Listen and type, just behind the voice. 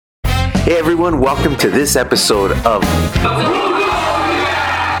Hey everyone, welcome to this episode of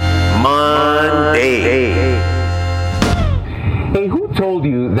Monday. Hey, who told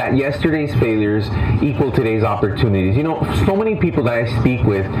you that yesterday's failures equal today's opportunities? You know, so many people that I speak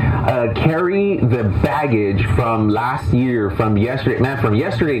with carry the baggage from last year, from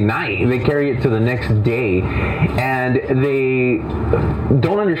yesterday night. They carry it to the next day, and they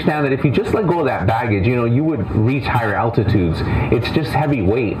don't understand that if you just let go of that baggage, you know, you would reach higher altitudes. It's just heavy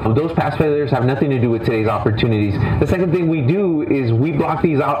weight. Those past failures have nothing to do with today's opportunities. The second thing we do is we block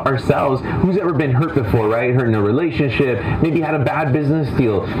these out ourselves. Who's ever been hurt before, right? Hurt in a relationship, maybe had a bad business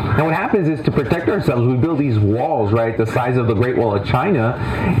deal. And what happens is, to protect ourselves, we build these walls, right, the size of the Great Wall of China,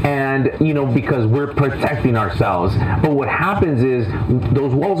 and, you know, because we're protecting ourselves. But what happens is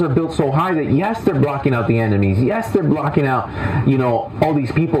those walls are built so high that, yes, they're blocking out the enemies. Yes, they're blocking out, you know, all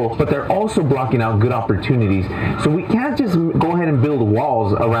these people, but they're also blocking out good opportunities. So we can't just go ahead and build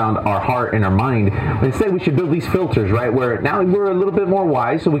walls around our heart and our mind. Instead, we should build these filters, right, where now we're a little bit more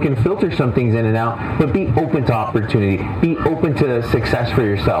wise, so we can filter some things in and out, but be open to opportunity. Be open to success for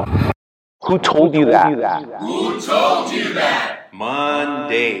yourself. Who told you that? Who told you that?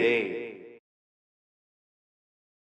 Monday.